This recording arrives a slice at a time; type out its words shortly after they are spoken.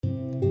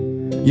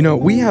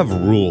We have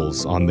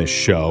rules on this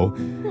show,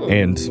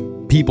 and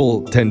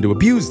people tend to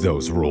abuse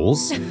those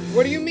rules.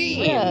 What do you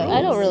mean? Yeah,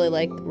 I don't really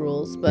like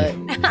rules, but...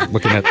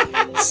 Looking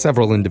at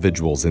several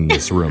individuals in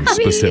this room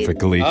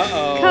specifically.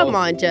 Come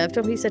on, Jeff.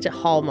 Don't be such a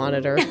hall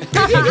monitor.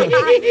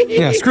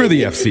 Yeah, screw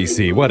the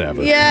FCC,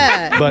 whatever.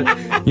 Yeah.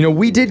 But,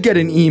 we did get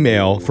an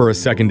email for a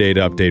second date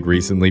update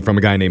recently from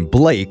a guy named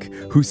Blake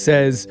who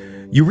says,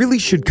 you really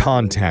should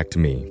contact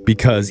me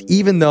because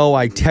even though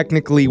I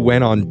technically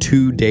went on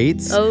 2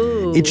 dates,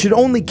 it should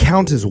only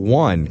count as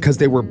one because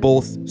they were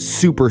both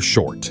super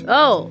short.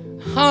 Oh.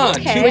 Huh,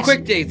 Okay. 2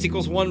 quick dates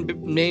equals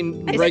 1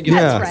 main regular.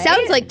 Yeah. Right.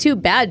 Sounds like 2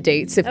 bad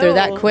dates if they're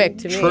that quick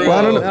to me. True. Well,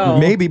 I don't know. Oh.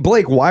 Maybe,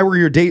 Blake, why were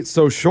your dates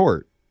so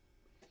short?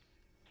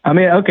 I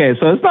mean, okay,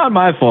 so it's not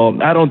my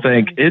fault, I don't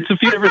think. It's a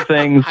few different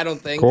things. I don't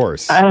think. Of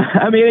course.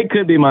 I mean, it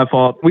could be my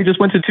fault. We just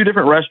went to 2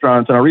 different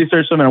restaurants, and I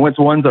researched them, and I went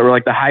to ones that were,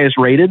 like, the highest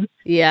rated.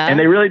 Yeah. And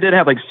they really did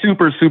have, like,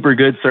 super, super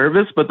good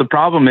service. But the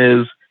problem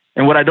is,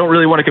 and what I don't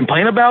really want to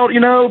complain about,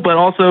 but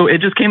also it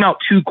just came out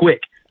too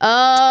quick.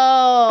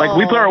 Oh. Like,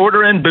 we put our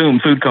order in, boom,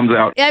 food comes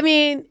out. I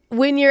mean,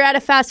 when you're at a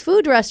fast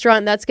food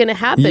restaurant, that's going to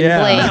happen, Yeah.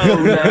 Blake.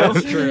 Oh, no.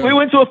 That's true. We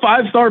went to a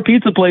 5-star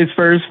pizza place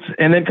first,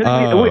 and then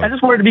I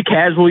just wanted to be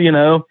casual,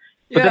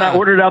 But then I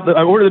ordered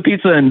the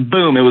pizza, and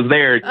boom, it was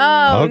there.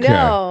 Oh, Okay.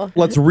 no.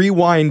 Let's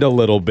rewind a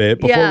little bit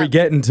before Yeah. we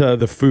get into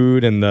the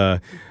food and the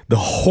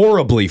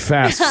horribly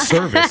fast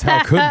service.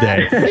 How could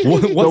they?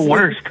 What's The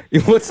worst.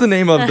 What's the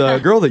name of the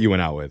girl that you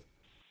went out with?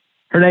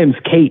 Her name's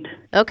Kate.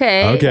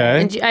 Okay.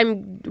 Okay.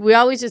 And we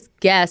always just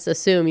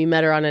assume you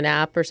met her on an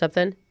app or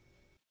something.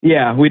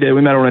 Yeah, we did.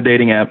 We met her on a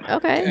dating app.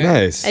 Okay.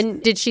 Nice.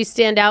 And did she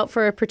stand out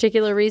for a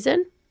particular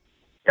reason?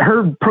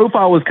 Her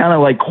profile was kind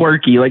of like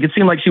quirky. Like, it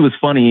seemed like she was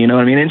funny, you know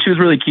what I mean? And she was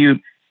really cute,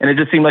 and it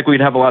just seemed like we'd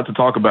have a lot to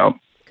talk about.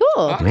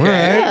 Cool. All right.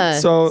 Yeah,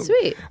 So,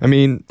 sweet. I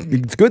mean,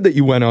 it's good that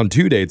you went on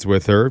 2 dates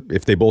with her.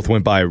 If they both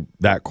went by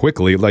that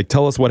quickly, like,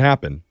 tell us what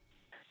happened.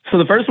 So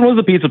the first one was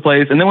a pizza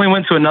place, and then we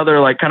went to another,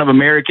 like, kind of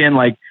American,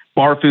 like,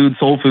 bar food,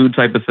 soul food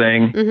type of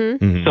thing.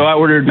 Mm-hmm. So I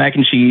ordered mac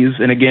and cheese,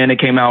 and again, it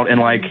came out in,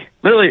 like,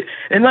 literally,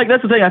 and, like,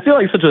 that's the thing. I feel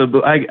like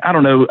I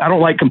don't know, I don't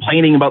like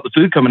complaining about the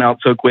food coming out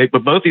so quick,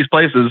 but both these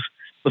places,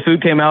 the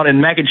food came out,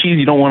 and mac and cheese,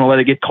 you don't want to let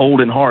it get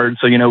cold and hard.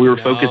 So, we were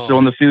focused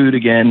on the food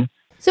again.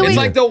 So It's wait,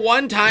 like the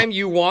one time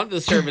you want the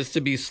service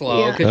to be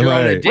slow Yeah. because you're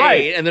on a Right. date,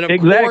 Right. and then of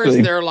Exactly.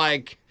 course they're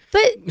like,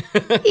 but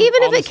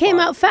even if it came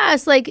out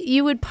fast, like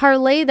you would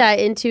parlay that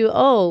into,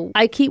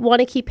 I want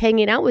to keep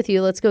hanging out with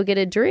you. Let's go get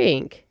a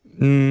drink.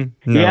 No.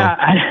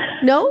 Yeah,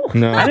 No?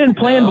 No. I didn't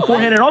plan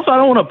beforehand, and also I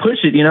don't want to push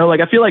it, Like,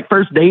 I feel like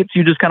first dates,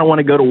 you just kind of want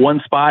to go to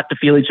one spot to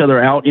feel each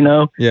other out,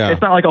 Yeah.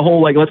 It's not like a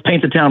whole, like, let's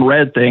paint the town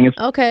red thing. It's,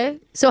 Okay.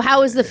 So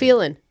how was the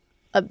feeling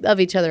of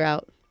each other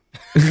out?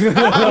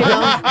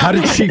 How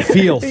did she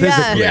feel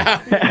physically?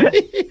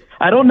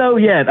 I don't know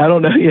yet. Oh,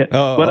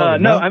 But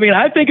no? I mean,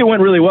 I think it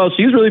went really well.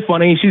 She's really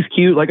funny. She's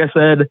cute, like I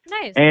said.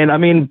 Nice. And I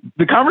mean,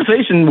 the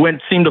conversation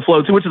seemed to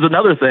flow too, which is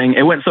another thing.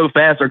 It went so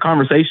fast. Our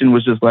conversation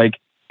was just like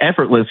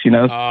effortless,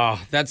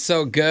 oh, that's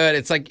so good.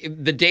 It's like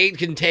the date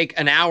can take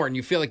an hour, and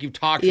you feel like you've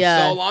talked for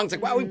so long. It's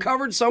like, wow, we've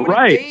covered so many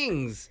Right.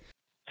 things.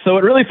 So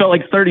it really felt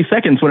like 30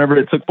 seconds whenever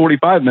it took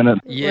 45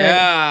 minutes.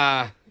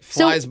 Yeah.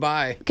 So- Flies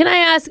by. Can I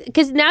ask,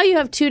 because now you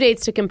have 2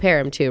 dates to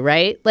compare them to,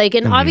 right? Like,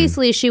 and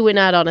obviously she went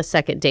out on a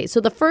second date. So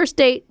the first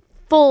date,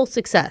 full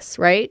success,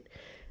 right?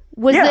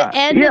 Was Yeah, the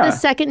end of yeah. the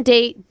second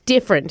date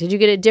different? Did you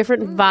get a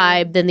different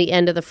vibe than the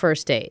end of the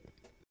first date?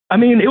 I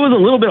mean, it was a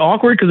little bit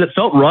awkward because it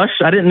felt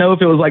rushed. I didn't know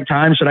if it was like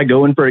time, should I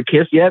go in for a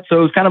kiss yet? So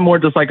it was kind of more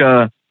just like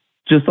a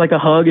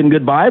hug and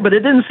goodbye, but it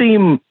didn't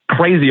seem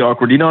crazy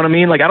awkward. You know what I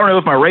mean? Like, I don't know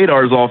if my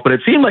radar's off, but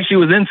it seemed like she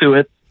was into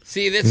it.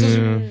 See, this is,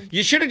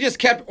 you should have just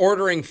kept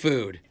ordering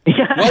food.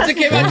 Once it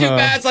came out too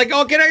fast, it's like,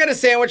 oh, can I get a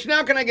sandwich?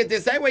 Now can I get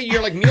this? That way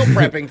you're like meal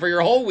prepping for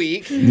your whole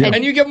week,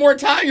 and you get more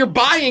time. You're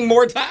buying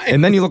more time.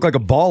 And then you look like a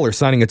baller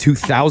signing a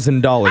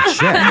 $2,000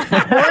 check.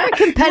 Or a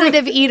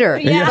competitive eater.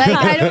 Yeah. Like,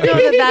 I don't know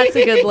that that's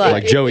a good look.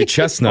 Like Joey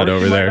Chestnut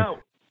over there.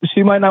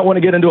 She might not want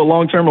to get into a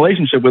long-term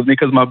relationship with me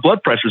because my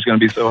blood pressure is going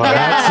to be so high.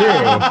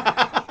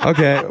 That too.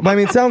 Okay. I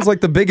mean, it sounds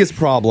like the biggest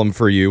problem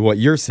for you, what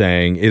you're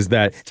saying, is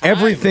that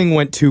everything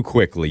went too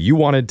quickly. You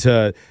wanted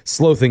to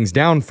slow things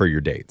down for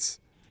your dates.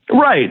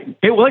 Right.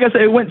 Like I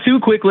said, it went too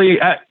quickly.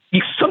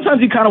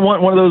 Sometimes you kind of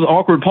want one of those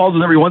awkward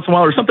pauses every once in a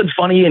while or something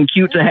funny and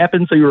cute to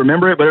happen so you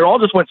remember it, but it all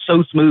just went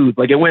so smooth.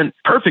 Like, it went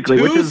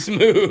perfectly, which is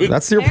smooth.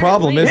 That's your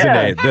problem, isn't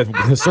it?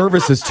 The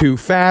service is too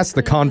fast.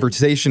 The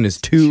conversation is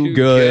too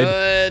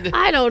good.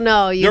 I don't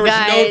know, you There was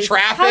guys. no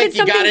traffic. How did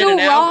You got something in go and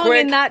out wrong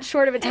quick. in that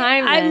short of a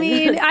time? I then?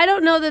 mean, I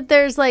don't know that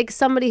there's like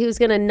somebody who's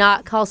going to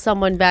not call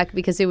someone back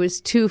because it was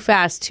too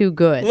fast, too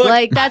good. Look,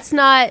 like, that's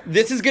not...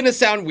 This is going to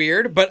sound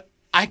weird, but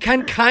I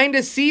can kind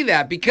of see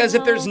that because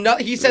if there's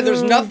he said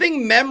there's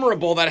nothing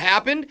memorable that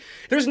happened.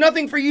 There's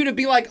nothing for you to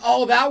be like,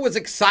 oh, that was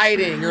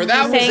exciting or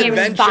that was saying it was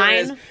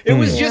adventurous. fine? It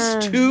was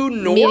just too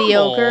normal.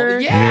 Mediocre.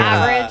 Yeah.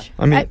 Average.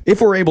 I mean, if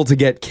we're able to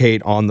get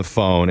Kate on the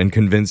phone and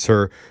convince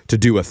her to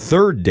do a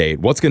third date,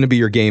 what's going to be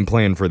your game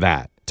plan for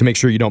that to make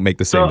sure you don't make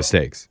the same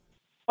mistakes?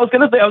 I was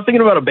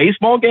thinking about a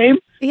baseball game.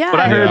 Yeah. But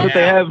I heard that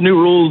they have new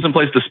rules in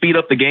place to speed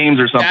up the games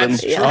or something.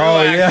 That's true,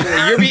 Oh, yeah.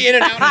 actually. You'll be in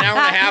and out in an hour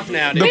and a half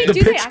now, dude. The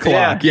do they pitch actually?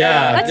 clock,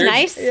 yeah. That's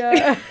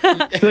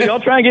nice. So y'all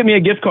try and get me a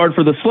gift card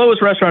for the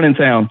slowest restaurant in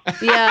town.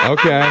 Yeah.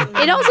 Okay.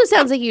 It also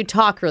sounds like you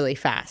talk really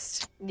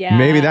fast. Yeah.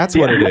 Maybe that's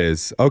what it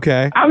is.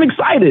 Okay. I'm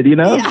excited, you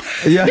know?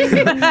 Yeah. They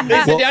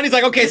sit down, he's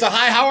like, okay, so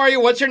hi, how are you?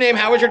 What's your name?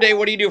 How was your day?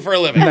 What do you do for a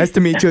living? Nice to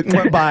meet you.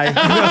 Bye.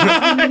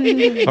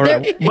 All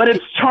right. But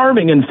it's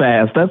charming and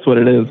fast. That's what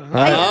it is.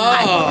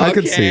 I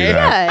could see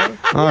that. Yeah.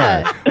 All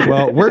right.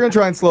 Well, we're going to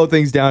try and slow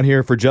things down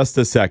here for just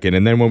a second.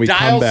 And then when we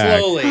Dial come back,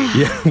 slowly.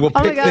 yeah, we'll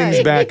my pick God.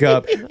 things back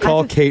up,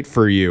 call Kate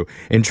for you,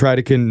 and try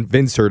to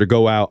convince her to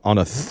go out on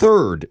a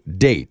third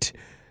date.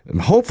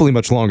 Hopefully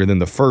much longer than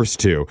the first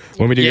two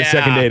when we do your Yeah.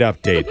 second date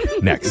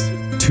update next.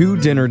 2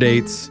 dinner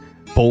dates,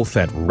 both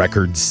at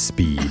record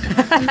speed.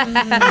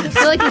 I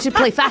feel like we should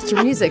play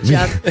faster music,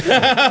 Jeff.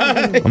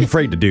 I'm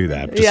afraid to do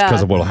that just Yeah.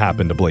 because of what will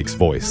happen to Blake's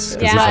voice.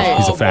 'Cause Yeah.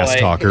 he's a Oh, fast boy.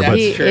 talker. That's But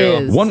He true.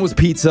 is. one was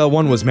pizza,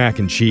 one was mac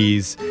and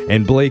cheese,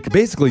 and Blake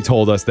basically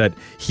told us that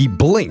he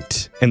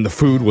blinked and the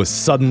food was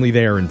suddenly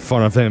there in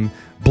front of him.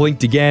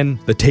 Blinked again,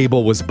 the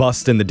table was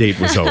bust and the date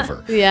was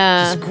over.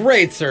 Yeah.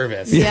 Great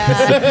service.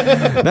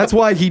 Yeah. That's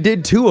why he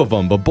did 2 of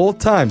them, but both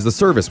times the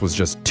service was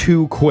just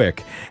too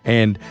quick.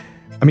 And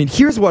I mean,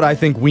 here's what I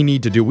think we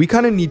need to do. We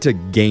kind of need to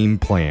game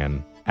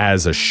plan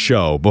as a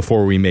show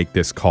before we make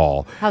this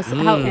call. What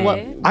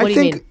I do you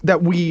think mean?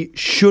 that we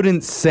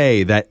shouldn't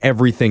say that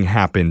everything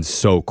happens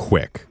so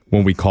quick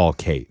when we call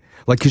Kate.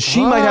 Like, because she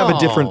might have a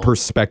different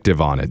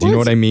perspective on it. Do you know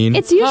what I mean?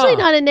 It's usually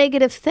not a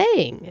negative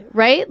thing,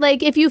 right?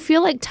 Like if you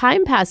feel like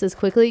time passes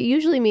quickly, it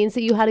usually means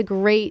that you had a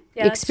great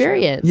Yeah, that's true.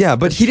 experience. Yeah,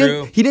 but he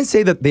true. didn't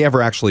say that they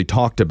ever actually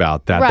talked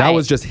about that. That Right.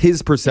 was just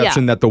his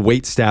perception Yeah. that the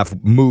wait staff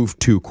moved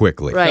too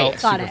quickly. Right.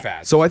 Felt Got super it.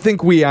 fast. So I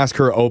think we ask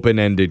her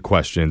open-ended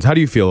questions. How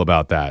do you feel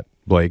about that,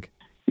 Blake?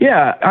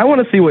 Yeah, I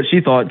want to see what she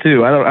thought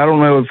too. I don't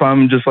know if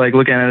I'm just like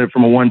looking at it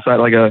from a one side,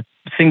 like a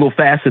single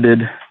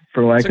faceted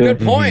for like That's a good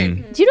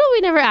point. Do you know what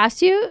we never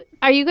asked you?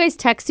 Are you guys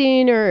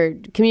texting or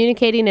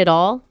communicating at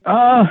all?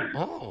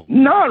 Oh.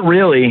 Not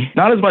really,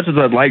 not as much as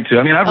I'd like to.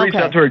 I mean, I've reached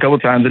Okay. out to her a couple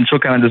of times, and she'll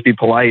kind of just be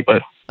polite,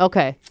 but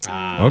Okay.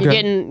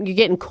 Okay. You're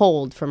getting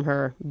cold from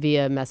her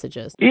via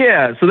messages.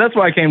 yeah. So that's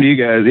why I came to you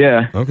guys.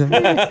 Yeah. Okay.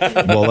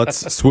 Well,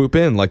 let's swoop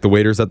in like the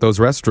waiters at those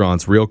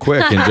restaurants real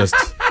quick and just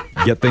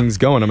get things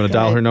going. I'm going to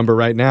dial her number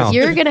right now.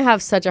 You're gonna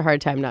have such a hard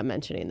time not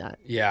mentioning that.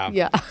 Yeah.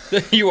 Yeah.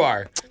 You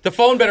are. The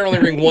phone better only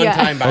ring one Yeah.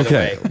 time, by the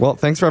Okay. way. Well,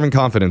 thanks for having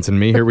confidence in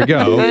me. Here we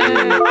go.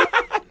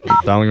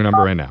 Dialing your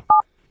number right now.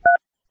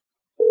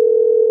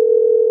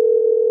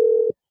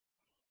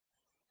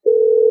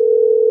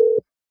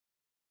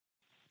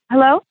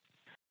 Hello?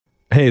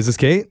 Hey, is this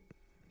Kate?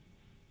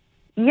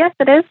 Yes,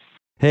 it is.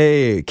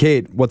 Hey,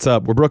 Kate, what's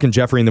up? We're Brooke and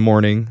Jeffrey in the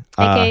morning.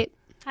 Hey, Kate.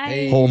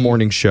 Hi. Whole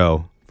morning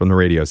show from the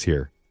radios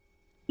here.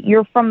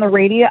 You're from the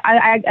radio.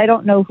 I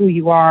don't know who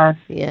you are.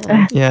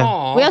 Yeah. Yeah.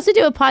 Aw. We also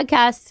do a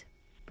podcast,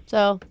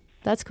 so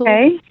that's cool.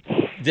 Okay.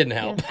 Didn't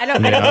help. I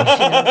don't know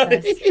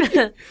if she knows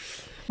this.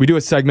 We do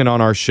a segment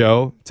on our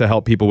show to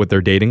help people with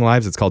their dating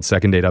lives. It's called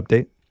Second Date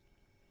Update.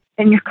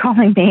 And you're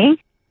calling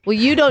me? Well,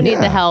 you don't need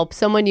Yeah. the help.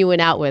 Someone you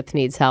went out with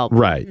needs help.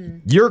 Right.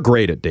 You're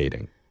great at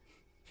dating.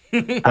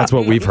 That's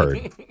what we've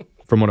heard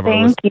from one of our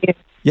Thank listeners.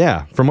 you.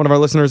 Yeah, from one of our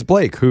listeners,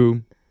 Blake,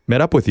 who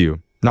met up with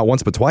you not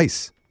once but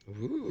twice.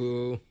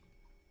 Ooh.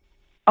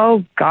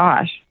 Oh,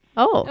 gosh.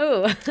 Oh.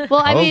 Ooh.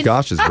 Well, I mean,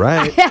 gosh is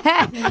right.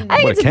 I think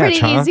What a it's a catch, pretty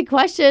huh? easy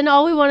question.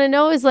 All we want to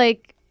know is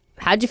like,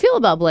 how'd you feel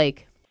about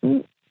Blake?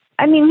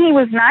 I mean, he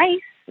was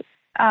nice.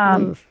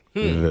 Ugh.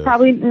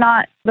 Probably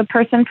not the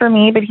person for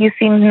me, but he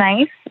seemed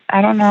nice.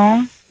 I don't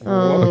know.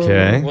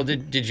 Okay. Well,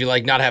 did you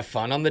like not have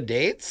fun on the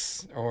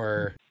dates?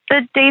 Or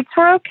The dates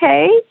were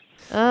okay.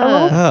 A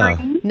little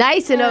Oh,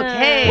 Nice and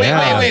okay. wait,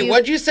 Yeah. wait.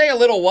 What'd you say? A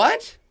little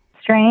what?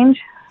 strange.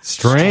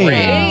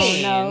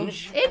 strange. No.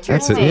 That's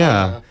Interesting. it,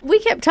 yeah. We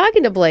kept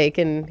talking to Blake,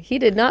 and he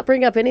did not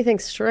bring up anything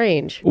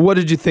strange. What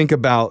did you think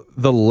about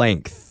the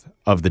length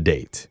of the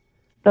date?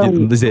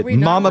 The- Is it we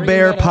not Mama bringing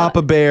Bear, that up?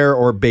 Papa Bear,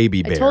 or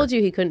Baby Bear? I told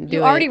you he couldn't do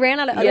You it. already ran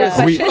out of other Yeah.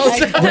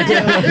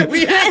 questions.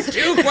 we asked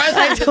 2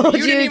 questions. told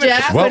you you, didn't even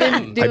Jeff. ask Well,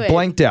 them. do I it.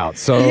 blanked out,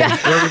 so there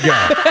we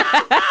go.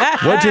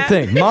 What'd you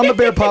think? Mama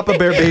Bear, Papa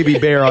Bear, Baby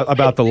Bear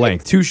about the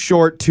length. Too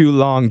short, too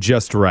long,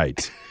 just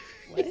right.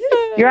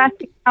 You're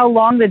asking how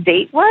long the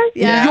date was?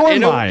 Yeah. In your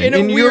in a- mind, in a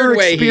in your weird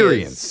way, he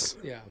experience. is.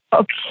 Yeah.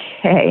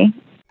 Okay.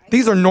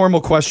 These are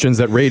normal questions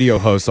that radio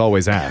hosts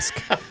always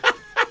ask.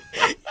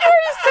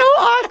 so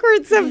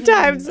awkward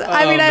sometimes.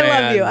 I mean, I love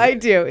man. you. I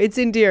do. It's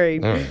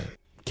endearing. All right.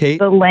 Kate?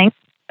 The length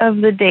of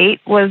the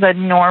date was a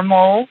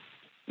normal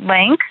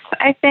length,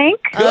 I think.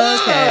 Good.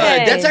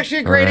 That's actually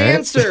a great All right.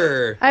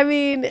 answer. I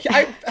mean,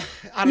 I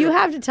don't you know.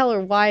 have to tell her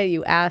why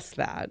you asked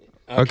that.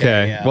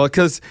 Okay. yeah. Well,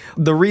 because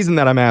the reason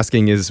that I'm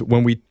asking is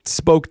when we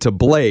spoke to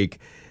Blake,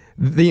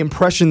 the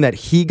impression that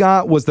he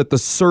got was that the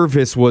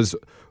service was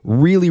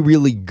really,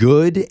 really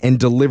good and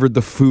delivered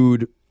the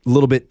food a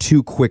little bit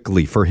too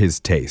quickly for his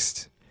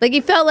taste. Like, he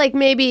felt like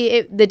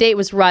maybe the date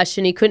was rushed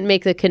and he couldn't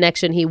make the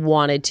connection he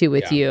wanted to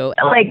with you.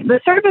 Like,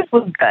 the service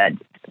was good,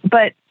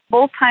 but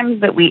both times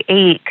that we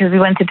ate, because we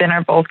went to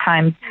dinner both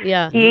times,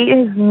 Yeah. he ate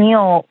his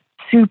meal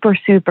super,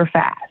 super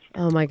fast.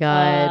 Oh, my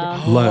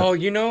God. Oh,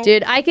 you know.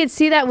 Dude, I could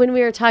see that when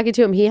we were talking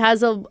to him. He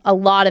has a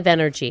lot of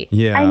energy.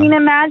 Yeah. I mean,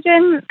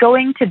 imagine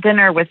going to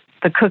dinner with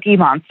the Cookie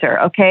Monster,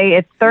 okay?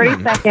 It's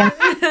 30 seconds,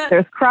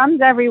 there's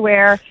crumbs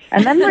everywhere,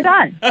 and then we're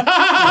done. You're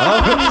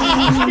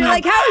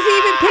like, how is he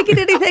even picking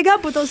anything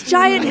up with those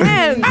giant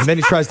hands? And then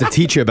he tries to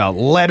teach you about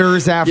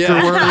letters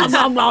afterwards.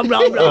 Nom, nom,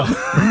 nom, nom.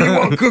 Me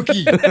want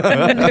cookie.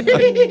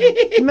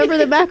 Remember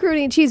the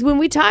macaroni and cheese? When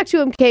we talked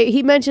to him, Kate,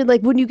 he mentioned,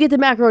 like, when you get the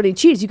macaroni and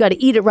cheese, you got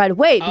to eat it right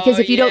away. Because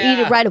if you don't eat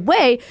it right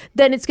away,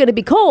 then it's going to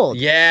be cold.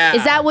 Yeah.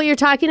 Is that what you're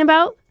talking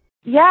about?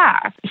 Yeah,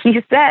 he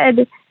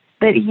said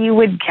that he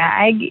would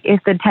gag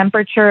if the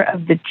temperature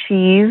of the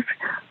cheese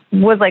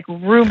was like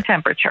room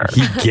temperature.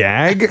 He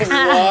gag?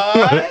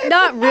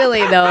 Not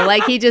really, though.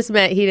 Like, he just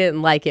meant he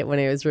didn't like it when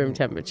it was room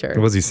temperature.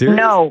 Was he serious?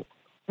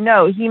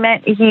 No, he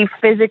meant he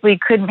physically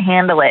couldn't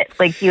handle it.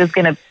 Like, he was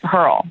going to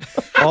hurl.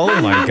 Oh,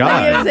 my Like, it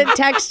God. was a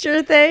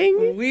texture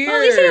thing? Weird. Well,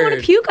 at least you didn't want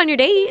to puke on your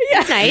date.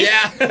 That's nice.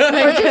 Yeah.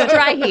 Or just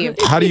dry heave?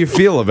 How do you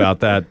feel about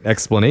that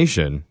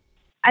explanation?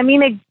 I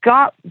mean, it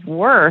got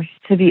worse,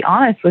 to be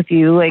honest with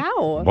you. Like,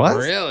 Ow. What?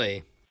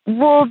 Really?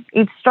 well,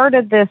 it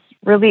started this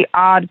really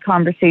odd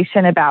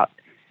conversation about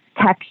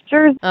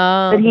textures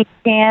that he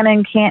can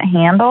and can't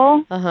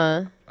handle.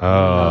 Uh-huh.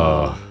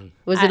 Oh.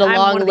 Was it a I'm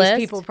long one of list?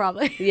 these people,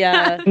 probably.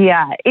 Yeah.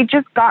 Yeah, it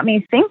just got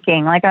me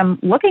thinking. Like, I'm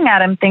looking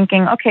at him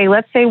thinking, okay,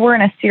 let's say we're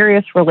in a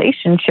serious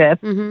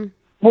relationship. Mm-hmm.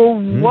 Well,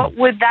 what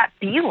would that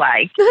be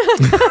like?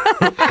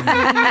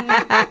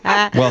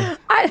 Well,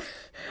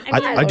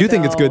 I do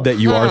think it's good that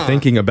you Huh. are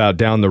thinking about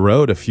down the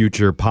road a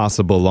future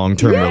possible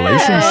long-term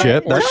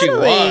relationship. Or she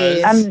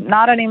was. I'm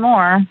not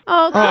anymore.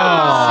 Oh, come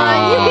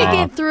on. You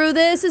can get through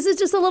this. This is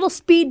just a little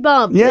speed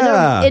bump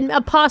Yeah. in a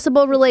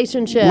possible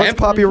relationship. Let's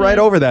pop you right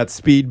over that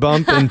speed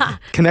bump and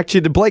connect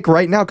you to Blake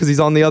right now because he's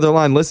on the other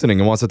line listening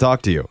and wants to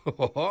talk to you.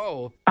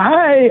 Oh.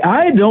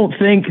 I don't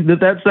think that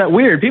that's that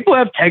weird. People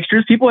have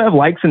textures. People have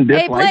likes and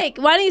Hey, dislikes. Blake,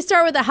 why don't you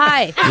start with a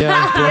hi?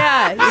 Yeah.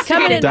 Yeah, you're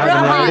coming in real Diving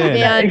right hot, in.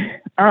 man.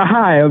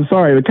 Hi, I'm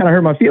sorry. It kind of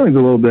hurt my feelings a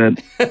little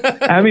bit.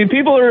 I mean,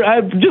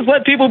 just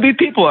let people be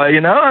people, you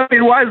know? I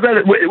mean, why is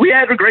that? We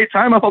had a great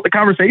time. I thought the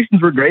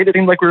conversations were great. It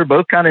seemed like we were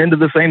both kind of into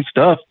the same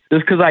stuff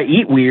just because I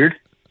eat weird.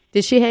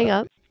 Did she hang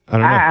up? I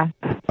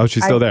don't know. Oh,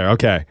 she's still there.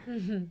 Okay.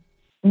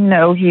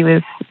 No, he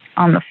was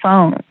on the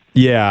phone.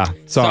 Yeah.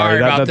 Sorry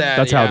about that,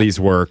 That's how yeah. these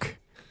work.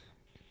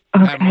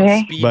 I'm on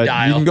Okay. speed But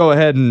dial. you can go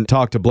ahead and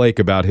talk to Blake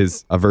about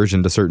his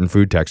aversion to certain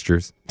food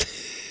textures.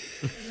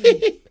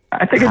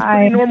 I think it's a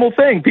pretty normal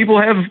thing.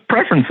 People have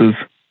preferences.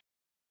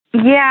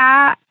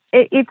 Yeah,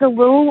 it's a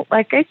little,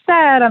 like I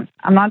said,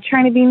 I'm not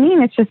trying to be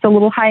mean. It's just a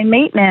little high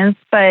maintenance,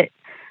 but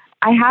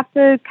I have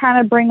to kind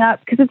of bring up,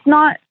 because it's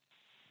not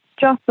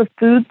just the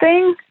food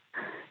thing.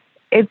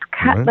 It's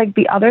What? like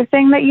the other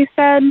thing that you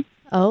said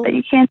Oh. that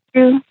you can't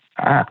do.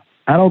 I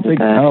don't think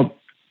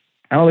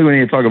we need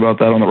to talk about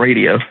that on the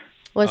radio.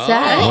 What's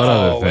that? What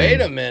other Oh, thing?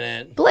 wait a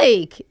minute.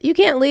 Blake, you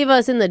can't leave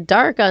us in the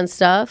dark on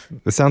stuff.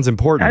 This sounds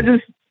important.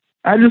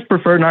 I just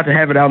prefer not to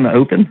have it out in the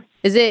open.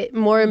 Is it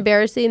more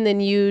embarrassing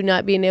than you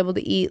not being able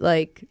to eat,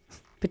 like,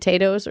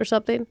 potatoes or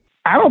something?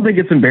 I don't think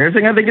it's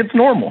embarrassing. I think it's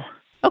normal.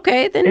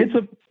 Okay, then.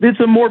 It's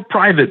a more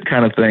private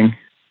kind of thing.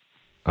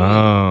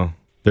 Oh.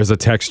 There's a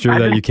texture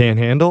that you can't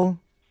handle?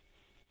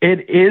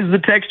 It is the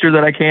texture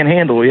that I can't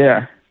handle,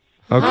 yeah.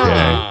 Okay.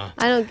 Ah.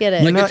 I don't get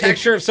it. Like know, the if-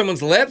 texture of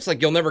someone's lips?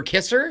 Like you'll never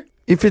kiss her?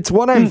 If it's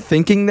what I'm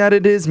thinking that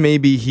it is,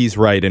 maybe he's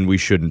right and we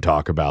shouldn't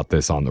talk about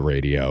this on the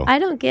radio. I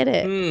don't get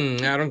it.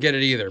 I don't get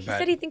it either. He But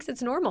said he thinks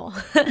it's normal.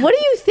 What are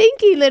you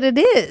thinking that it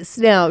is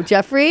now,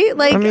 Jeffrey?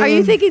 Like, are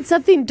you thinking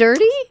something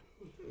dirty?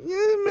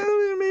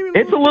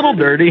 It's a little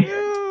dirty.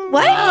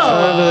 What?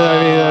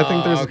 I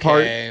think there's a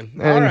part. okay.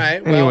 and All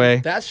right. Well,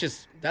 anyway.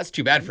 that's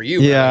too bad for you.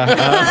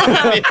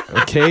 Yeah.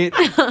 Kate,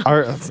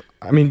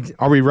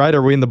 are we right?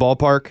 Are we in the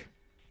ballpark?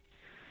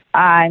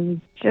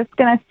 I'm just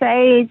going to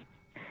say,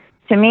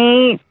 to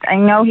me, I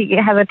know he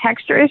has a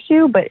texture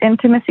issue, but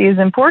intimacy is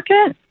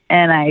important,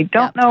 and I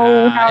don't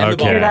know how to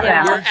Okay. figure that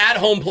We're out. at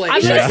home place.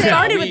 I'm going to right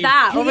start now. it with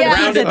that over the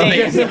round pizza it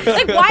thing. up.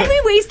 Like, why do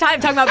we waste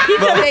time talking about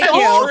pizza Thank this you.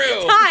 whole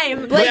True.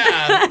 time? Like,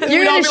 Yeah. You're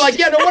We'd all gonna be like,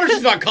 yeah, no wonder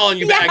she's not calling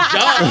you back.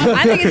 Duh.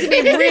 I think it's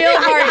going to be real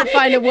hard to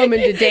find a woman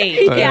to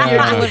date Yeah. if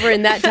you're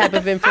delivering that type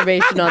of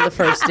information on the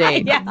first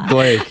date. yeah.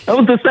 Blake. That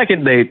was the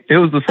second date. It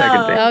was the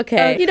second date.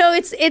 Okay. You know,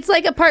 it's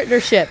like a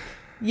partnership.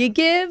 You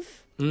give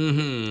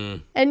Mm-hmm.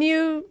 and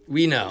you,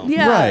 We know.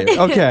 yeah. Right.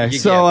 Okay. You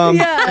So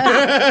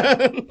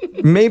Yeah.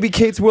 maybe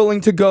Kate's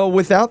willing to go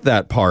without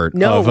that part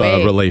No of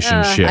way. a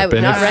relationship. I would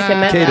and not if,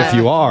 recommend Kate, that. if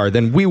you are,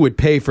 then we would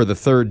pay for the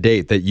third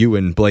date that you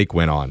and Blake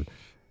went on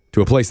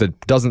to a place that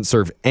doesn't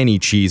serve any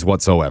cheese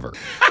whatsoever.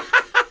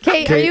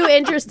 Kate, are you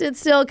interested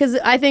still? Because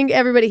I think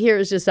everybody here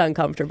is just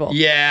uncomfortable.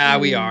 Yeah,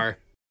 we are.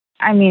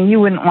 I mean, you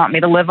wouldn't want me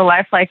to live a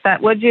life like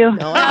that, would you?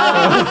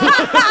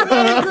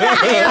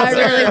 I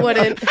really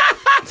wouldn't.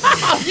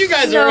 You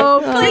guys No,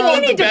 are Blake, You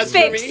the need to best for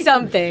fix me.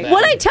 something.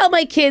 What I tell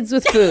my kids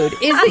with food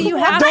is that you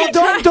have to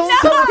Don't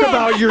talk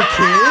about your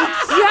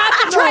kids. You have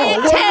to try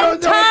it 10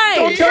 times.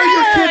 Don't tell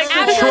your kids to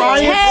After try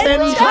it 10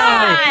 10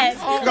 times.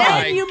 Oh my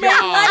Then you may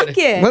God. like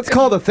it. Let's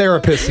call the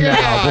therapist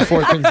now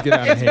before things get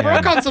out of Broke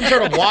hand. on some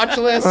sort of watch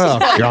list. Oh,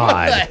 Like,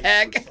 God. What the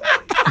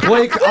heck?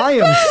 Blake, I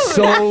am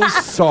so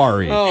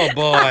sorry. Oh,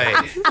 boy.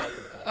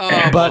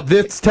 But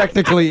this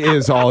technically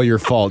is all your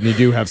fault, and you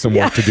do have some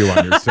work to do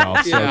on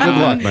yourself. So Yeah. good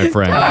luck, my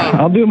friend.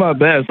 I'll do my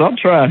best. I'll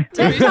try.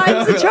 10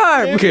 times the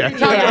charm. Okay.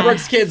 Talk to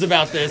Brooke's kids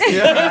about this.